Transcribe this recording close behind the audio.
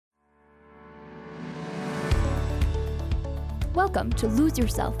Welcome to Lose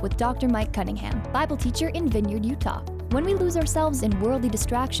Yourself with Dr. Mike Cunningham, Bible teacher in Vineyard, Utah. When we lose ourselves in worldly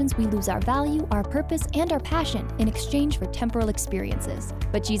distractions, we lose our value, our purpose, and our passion in exchange for temporal experiences.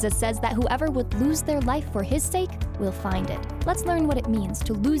 But Jesus says that whoever would lose their life for his sake will find it. Let's learn what it means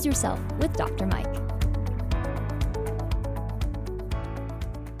to lose yourself with Dr. Mike.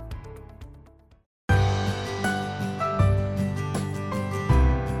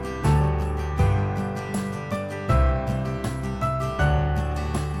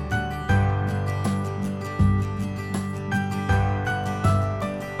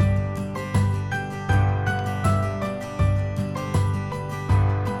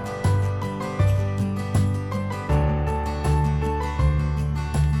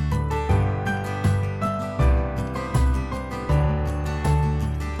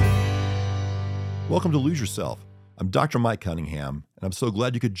 Welcome to Lose Yourself. I'm Dr. Mike Cunningham, and I'm so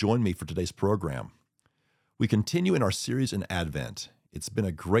glad you could join me for today's program. We continue in our series in Advent. It's been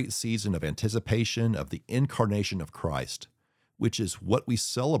a great season of anticipation of the incarnation of Christ, which is what we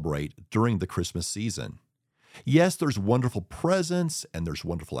celebrate during the Christmas season. Yes, there's wonderful presents, and there's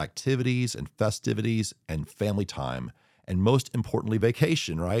wonderful activities and festivities and family time, and most importantly,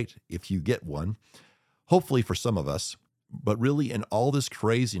 vacation, right? If you get one, hopefully for some of us. But really, in all this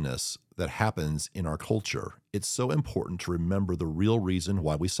craziness that happens in our culture, it's so important to remember the real reason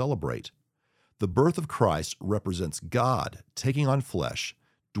why we celebrate. The birth of Christ represents God taking on flesh,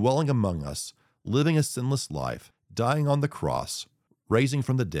 dwelling among us, living a sinless life, dying on the cross, raising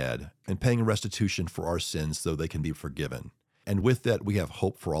from the dead, and paying restitution for our sins so they can be forgiven. And with that, we have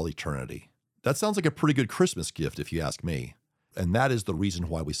hope for all eternity. That sounds like a pretty good Christmas gift, if you ask me. And that is the reason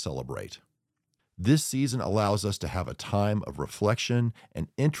why we celebrate. This season allows us to have a time of reflection and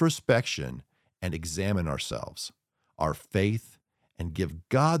introspection and examine ourselves, our faith, and give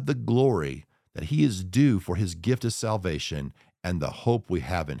God the glory that He is due for His gift of salvation and the hope we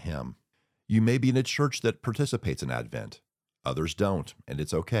have in Him. You may be in a church that participates in Advent. Others don't, and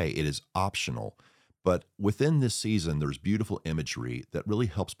it's okay. It is optional. But within this season, there's beautiful imagery that really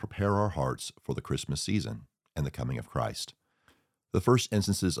helps prepare our hearts for the Christmas season and the coming of Christ. The first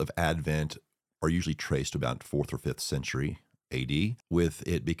instances of Advent are usually traced to about 4th or 5th century AD, with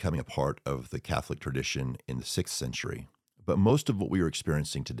it becoming a part of the Catholic tradition in the 6th century. But most of what we are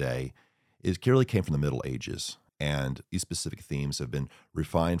experiencing today clearly came from the Middle Ages, and these specific themes have been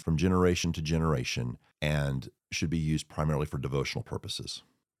refined from generation to generation and should be used primarily for devotional purposes.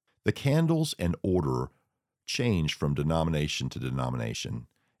 The candles and order changed from denomination to denomination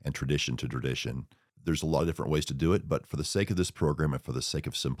and tradition to tradition. There's a lot of different ways to do it, but for the sake of this program and for the sake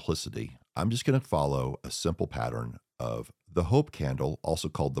of simplicity, I'm just going to follow a simple pattern of the hope candle, also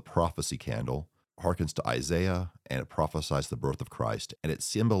called the prophecy candle, harkens to Isaiah, and it prophesies the birth of Christ, and it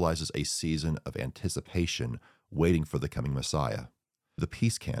symbolizes a season of anticipation waiting for the coming Messiah. The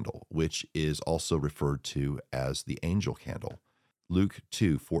peace candle, which is also referred to as the angel candle. Luke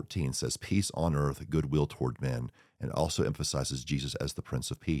 2:14 says, "Peace on earth, goodwill toward men," and also emphasizes Jesus as the Prince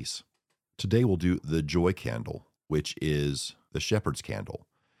of Peace. Today we'll do the joy candle, which is the shepherd's candle.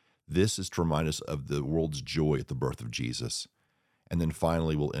 This is to remind us of the world's joy at the birth of Jesus. And then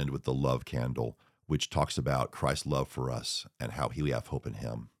finally we'll end with the love candle, which talks about Christ's love for us and how we have hope in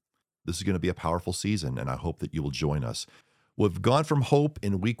Him. This is going to be a powerful season, and I hope that you will join us. We've gone from hope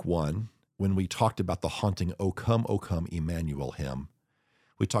in week 1 when we talked about the haunting O come, Emmanuel hymn.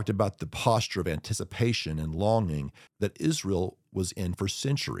 We talked about the posture of anticipation and longing that Israel was in for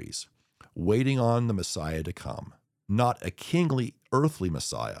centuries, waiting on the Messiah to come, not a kingly earthly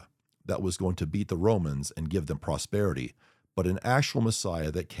Messiah that was going to beat the Romans and give them prosperity, but an actual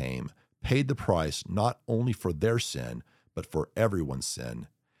Messiah that came, paid the price not only for their sin, but for everyone's sin,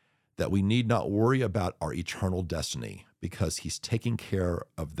 that we need not worry about our eternal destiny because He's taking care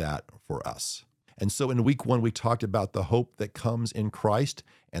of that for us. And so in week 1, we talked about the hope that comes in Christ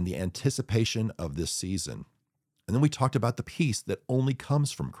and the anticipation of this season. And then we talked about the peace that only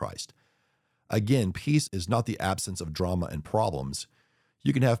comes from Christ. Again, peace is not the absence of drama and problems.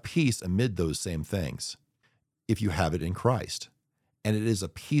 You can have peace amid those same things if you have it in Christ. And it is a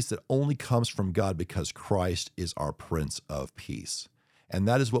peace that only comes from God because Christ is our Prince of Peace. And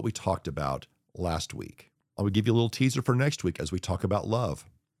that is what we talked about last week. I will give you a little teaser for next week as we talk about love.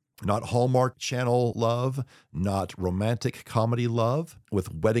 Not Hallmark Channel love, not romantic comedy love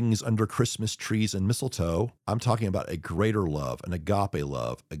with weddings under Christmas trees and mistletoe. I'm talking about a greater love, an agape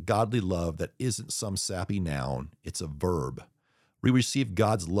love, a godly love that isn't some sappy noun, it's a verb. We receive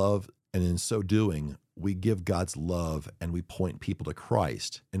God's love, and in so doing, we give God's love and we point people to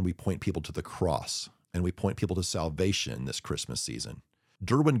Christ, and we point people to the cross, and we point people to salvation this Christmas season.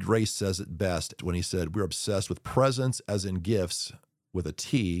 Derwin Grace says it best when he said, we're obsessed with presents as in gifts with a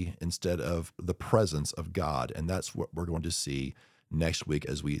T instead of the presence of God. And that's what we're going to see next week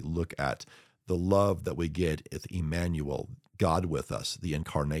as we look at the love that we get with Emmanuel, God with us, the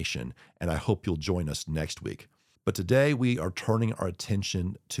incarnation. And I hope you'll join us next week. But today we are turning our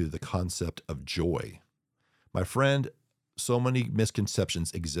attention to the concept of joy. My friend, so many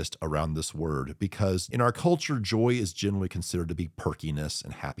misconceptions exist around this word because in our culture, joy is generally considered to be perkiness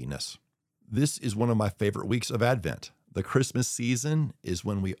and happiness. This is one of my favorite weeks of Advent. The Christmas season is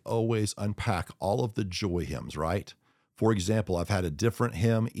when we always unpack all of the joy hymns, right? For example, I've had a different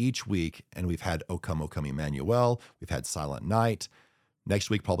hymn each week, and we've had O Come, Emmanuel. We've had Silent Night. Next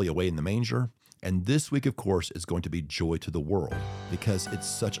week, probably Away in the Manger. And this week, of course, is going to be Joy to the World because it's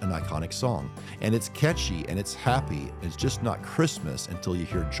such an iconic song. And it's catchy and it's happy. It's just not Christmas until you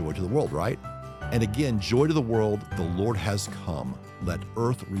hear Joy to the World, right? And again, Joy to the World, the Lord has come. Let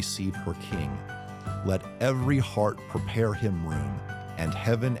earth receive her King. Let every heart prepare him room, and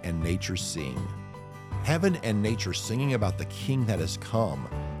heaven and nature sing. Heaven and nature singing about the King that has come.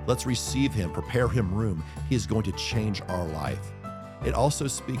 Let's receive him, prepare him room. He is going to change our life. It also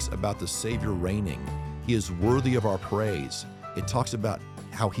speaks about the Savior reigning. He is worthy of our praise. It talks about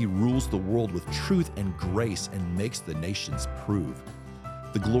how he rules the world with truth and grace and makes the nations prove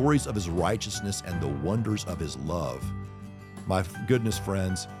the glories of his righteousness and the wonders of his love. My goodness,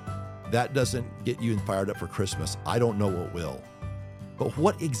 friends, that doesn't get you fired up for Christmas. I don't know what will. But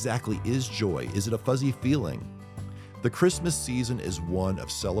what exactly is joy? Is it a fuzzy feeling? The Christmas season is one of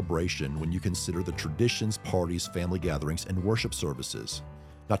celebration when you consider the traditions, parties, family gatherings, and worship services,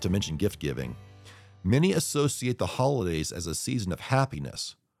 not to mention gift giving. Many associate the holidays as a season of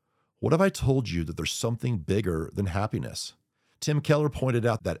happiness. What if I told you that there's something bigger than happiness? Tim Keller pointed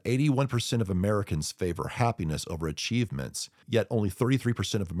out that 81% of Americans favor happiness over achievements, yet only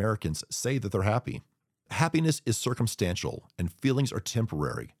 33% of Americans say that they're happy. Happiness is circumstantial, and feelings are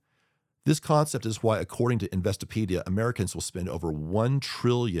temporary. This concept is why, according to Investopedia, Americans will spend over $1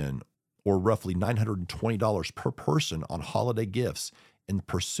 trillion, or roughly $920 per person, on holiday gifts in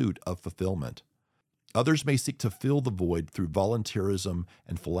pursuit of fulfillment. Others may seek to fill the void through volunteerism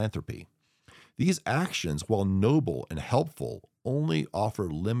and philanthropy. These actions, while noble and helpful, only offer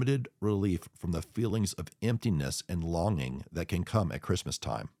limited relief from the feelings of emptiness and longing that can come at Christmas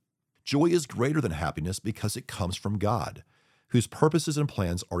time. Joy is greater than happiness because it comes from God, whose purposes and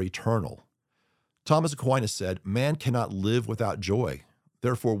plans are eternal. Thomas Aquinas said, "Man cannot live without joy.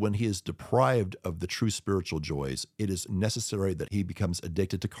 Therefore, when he is deprived of the true spiritual joys, it is necessary that he becomes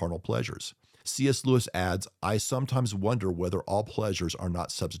addicted to carnal pleasures." C.S. Lewis adds, "I sometimes wonder whether all pleasures are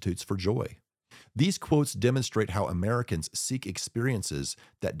not substitutes for joy." These quotes demonstrate how Americans seek experiences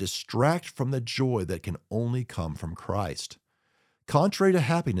that distract from the joy that can only come from Christ. Contrary to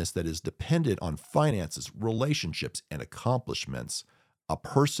happiness that is dependent on finances, relationships, and accomplishments, a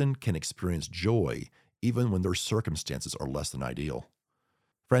person can experience joy even when their circumstances are less than ideal.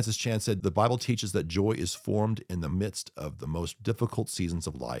 Francis Chan said, "The Bible teaches that joy is formed in the midst of the most difficult seasons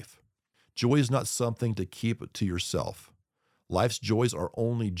of life. Joy is not something to keep to yourself. Life's joys are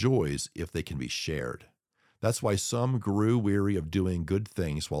only joys if they can be shared. That's why some grew weary of doing good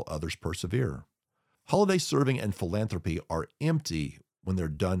things while others persevere. Holiday serving and philanthropy are empty when they're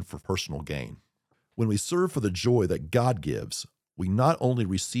done for personal gain. When we serve for the joy that God gives, we not only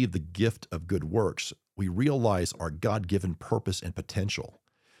receive the gift of good works, we realize our God-given purpose and potential.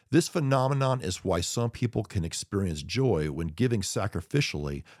 This phenomenon is why some people can experience joy when giving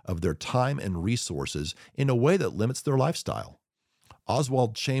sacrificially of their time and resources in a way that limits their lifestyle.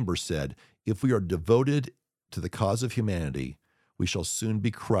 Oswald Chambers said, "If we are devoted to the cause of humanity, we shall soon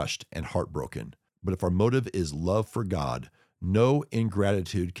be crushed and heartbroken. But if our motive is love for God, no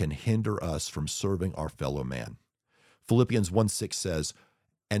ingratitude can hinder us from serving our fellow man." Philippians 1:6 says,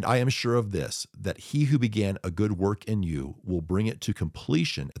 "And I am sure of this, that he who began a good work in you will bring it to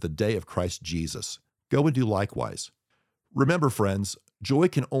completion at the day of Christ Jesus. Go and do likewise." Remember, friends, joy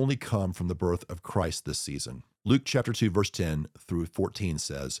can only come from the birth of Christ this season. Luke chapter 2, verse 10 through 14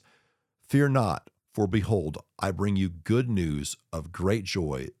 says, "Fear not, for behold, I bring you good news of great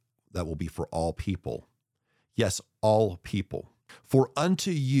joy that will be for all people." Yes, all people. "For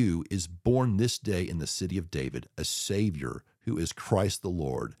unto you is born this day in the city of David a Savior, who is Christ the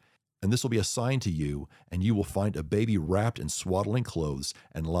Lord. And this will be a sign to you, and you will find a baby wrapped in swaddling clothes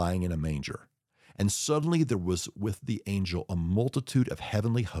and lying in a manger." And suddenly there was with the angel a multitude of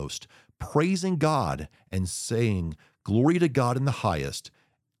heavenly hosts, praising God and saying, "Glory to God in the highest,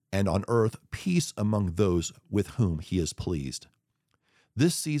 and on earth peace among those with whom he is pleased."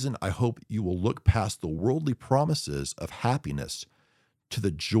 This season, I hope you will look past the worldly promises of happiness to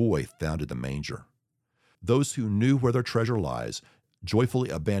the joy found in the manger. Those who knew where their treasure lies joyfully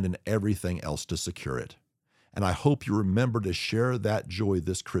abandon everything else to secure it. And I hope you remember to share that joy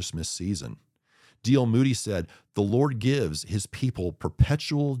this Christmas season. D.L. Moody said, "The Lord gives his people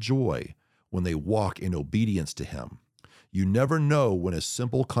perpetual joy when they walk in obedience to him. You never know when a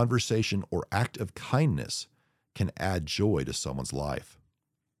simple conversation or act of kindness can add joy to someone's life."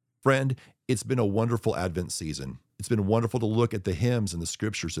 Friend, it's been a wonderful Advent season. It's been wonderful to look at the hymns and the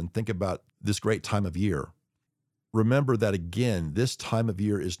scriptures and think about this great time of year. Remember that, again, this time of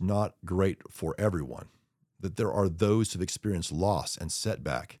year is not great for everyone, that there are those who've experienced loss and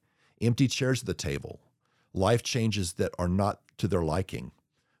setback, empty chairs at the table, life changes that are not to their liking.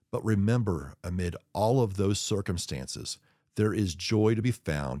 But remember, amid all of those circumstances, there is joy to be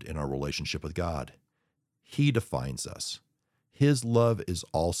found in our relationship with God. He defines us. His love is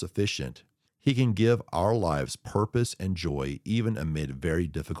all sufficient. He can give our lives purpose and joy even amid very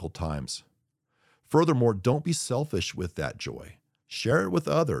difficult times. Furthermore, don't be selfish with that joy. Share it with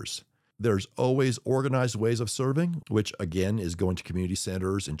others. There's always organized ways of serving, which again is going to community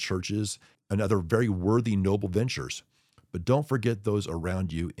centers and churches and other very worthy, noble ventures. But don't forget those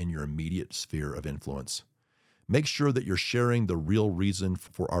around you in your immediate sphere of influence. Make sure that you're sharing the real reason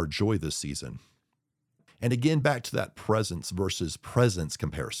for our joy this season. And again, back to that presence versus presence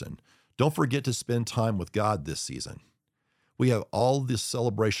comparison. Don't forget to spend time with God this season. We have all this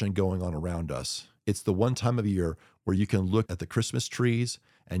celebration going on around us. It's the one time of year where you can look at the Christmas trees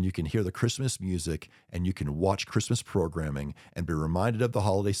and you can hear the Christmas music and you can watch Christmas programming and be reminded of the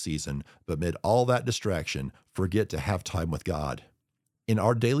holiday season, but amid all that distraction, forget to have time with God. In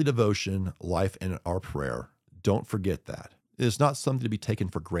our daily devotion, life, and our prayer, don't forget that. It is not something to be taken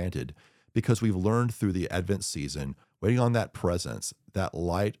for granted because we've learned through the Advent season, waiting on that presence, that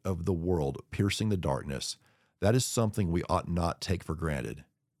light of the world piercing the darkness, that is something we ought not take for granted.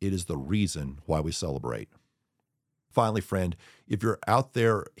 It is the reason why we celebrate. Finally, friend, if you're out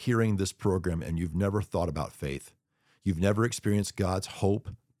there hearing this program and you've never thought about faith, you've never experienced God's hope,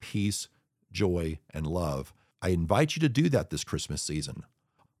 peace, joy, and love, I invite you to do that this Christmas season.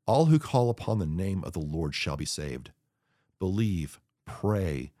 All who call upon the name of the Lord shall be saved. Believe,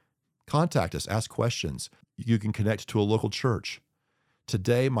 pray, contact us, ask questions. You can connect to a local church.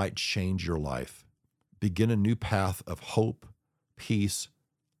 Today might change your life. Begin a new path of hope, peace,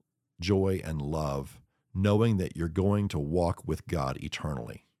 joy, and love, knowing that you're going to walk with God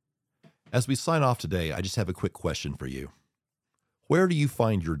eternally. As we sign off today, I just have a quick question for you. Where do you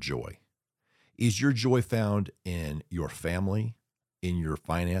find your joy? Is your joy found in your family, in your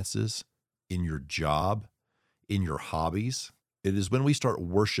finances, in your job, in your hobbies? It is when we start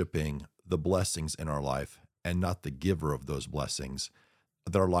worshiping the blessings in our life and not the giver of those blessings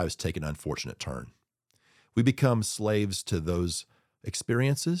that our lives take an unfortunate turn. We become slaves to those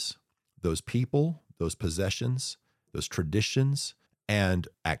experiences, those people, those possessions, those traditions, and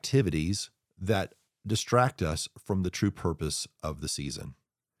activities that distract us from the true purpose of the season.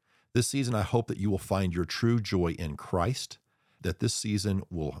 This season, I hope that you will find your true joy in Christ, that this season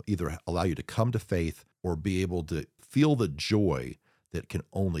will either allow you to come to faith or be able to feel the joy that can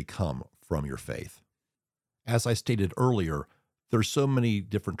only come from your faith. As I stated earlier, there's so many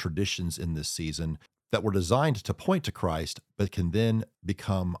different traditions in this season that were designed to point to Christ, but can then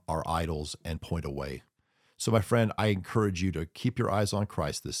become our idols and point away. So my friend, I encourage you to keep your eyes on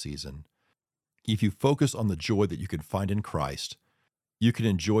Christ this season. If you focus on the joy that you can find in Christ, you can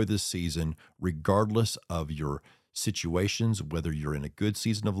enjoy this season regardless of your situations, whether you're in a good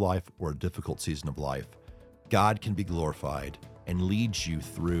season of life or a difficult season of life. God can be glorified and leads you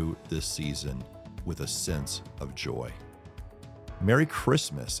through this season with a sense of joy. Merry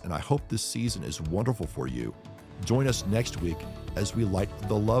Christmas, and I hope this season is wonderful for you. Join us next week as we light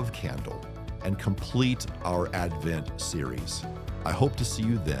the love candle and complete our Advent series. I hope to see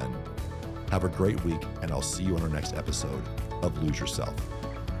you then. Have a great week, and I'll see you on our next episode of Lose Yourself.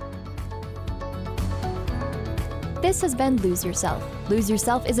 This has been Lose Yourself. Lose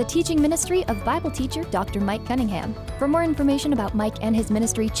Yourself is a teaching ministry of Bible teacher Dr. Mike Cunningham. For more information about Mike and his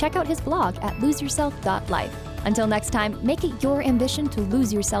ministry, check out his blog at loseyourself.life. Until next time, make it your ambition to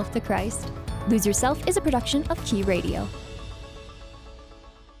lose yourself to Christ. Lose Yourself is a production of Key Radio.